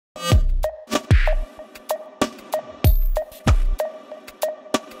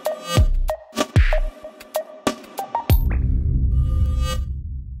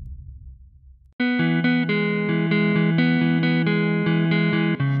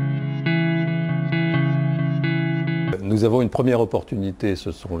Nous avons une première opportunité,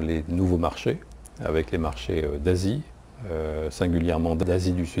 ce sont les nouveaux marchés, avec les marchés d'Asie, singulièrement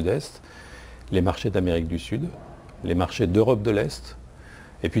d'Asie du Sud-Est, les marchés d'Amérique du Sud, les marchés d'Europe de l'Est,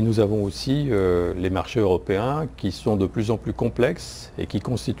 et puis nous avons aussi les marchés européens qui sont de plus en plus complexes et qui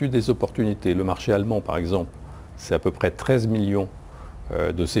constituent des opportunités. Le marché allemand, par exemple, c'est à peu près 13 millions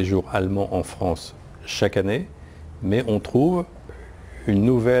de séjours allemands en France chaque année, mais on trouve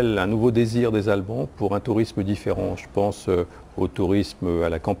un nouveau désir des Allemands pour un tourisme différent. Je pense au tourisme à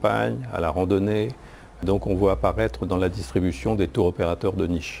la campagne, à la randonnée. Donc on voit apparaître dans la distribution des tours opérateurs de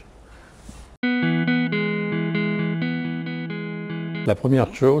niche. La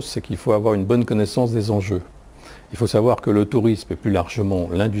première chose, c'est qu'il faut avoir une bonne connaissance des enjeux. Il faut savoir que le tourisme et plus largement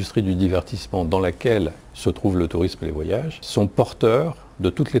l'industrie du divertissement dans laquelle se trouve le tourisme et les voyages sont porteurs de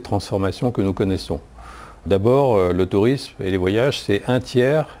toutes les transformations que nous connaissons. D'abord, le tourisme et les voyages, c'est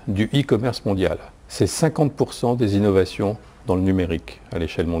 1/3 du e-commerce mondial. C'est 50% des innovations dans le numérique à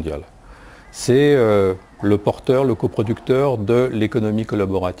l'échelle mondiale. C'est le porteur, le coproducteur de l'économie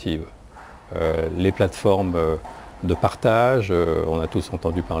collaborative. Les plateformes de partage, on a tous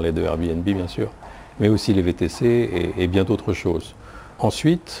entendu parler de Airbnb bien sûr, mais aussi les VTC et bien d'autres choses.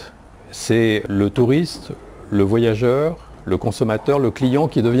 Ensuite, c'est le touriste, le voyageur, le consommateur, le client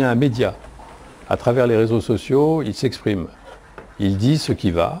qui devient un média. À travers les réseaux sociaux, il s'exprime. Il dit ce qui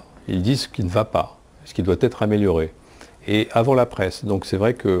va, il dit ce qui ne va pas, ce qui doit être amélioré. Et avant la presse, donc c'est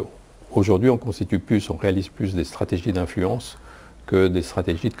vrai qu'aujourd'hui on réalise plus des stratégies d'influence que des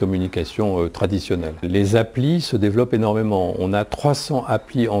stratégies de communication traditionnelles. Les applis se développent énormément. On a 300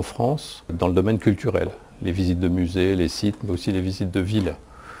 applis en France dans le domaine culturel. Les visites de musées, les sites, mais aussi les visites de villes.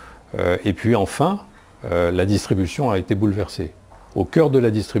 Et puis enfin, la distribution a été bouleversée. Au cœur de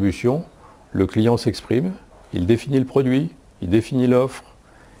la distribution, le client s'exprime, il définit le produit, il définit l'offre,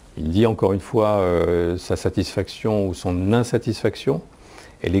 il dit encore une fois sa satisfaction ou son insatisfaction.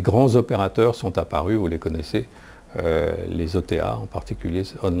 Et les grands opérateurs sont apparus, vous les connaissez, les OTA en particulier,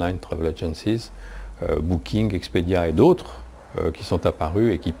 Online Travel Agencies, Booking, Expedia et d'autres qui sont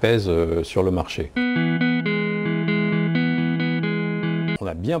apparus et qui pèsent sur le marché. On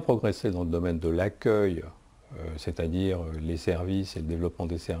a bien progressé dans le domaine de l'accueil, c'est-à-dire les services et le développement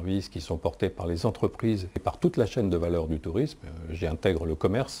des services qui sont portés par les entreprises et par toute la chaîne de valeur du tourisme. J'y intègre le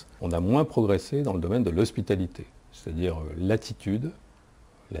commerce. On a moins progressé dans le domaine de l'hospitalité, c'est-à-dire l'attitude,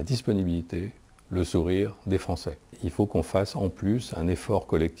 la disponibilité, le sourire des Français. Il faut qu'on fasse en plus un effort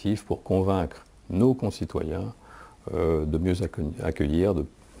collectif pour convaincre nos concitoyens de mieux accueillir,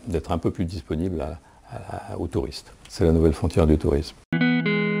 d'être un peu plus disponibles aux touristes. C'est la nouvelle frontière du tourisme.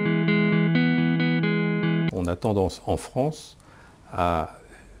 On a tendance en France à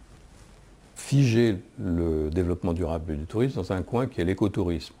figer le développement durable du tourisme dans un coin qui est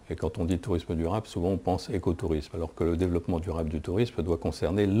l'écotourisme. Et quand on dit tourisme durable, souvent on pense écotourisme, alors que le développement durable du tourisme doit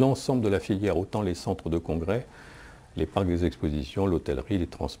concerner l'ensemble de la filière, autant les centres de congrès, les parcs des expositions, l'hôtellerie, les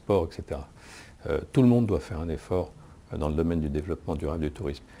transports, etc. Tout le monde doit faire un effort dans le domaine du développement durable du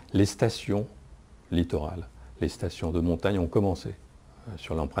tourisme. Les stations littorales, les stations de montagne ont commencé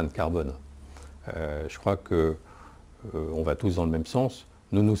sur l'empreinte carbone. Je crois qu'on va tous dans le même sens.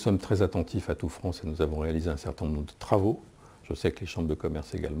 Nous sommes très attentifs à Tout France et nous avons réalisé un certain nombre de travaux, je sais que les chambres de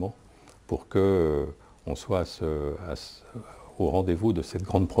commerce également, pour qu'on soit au rendez-vous de cette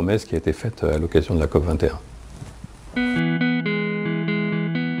grande promesse qui a été faite à l'occasion de la COP 21.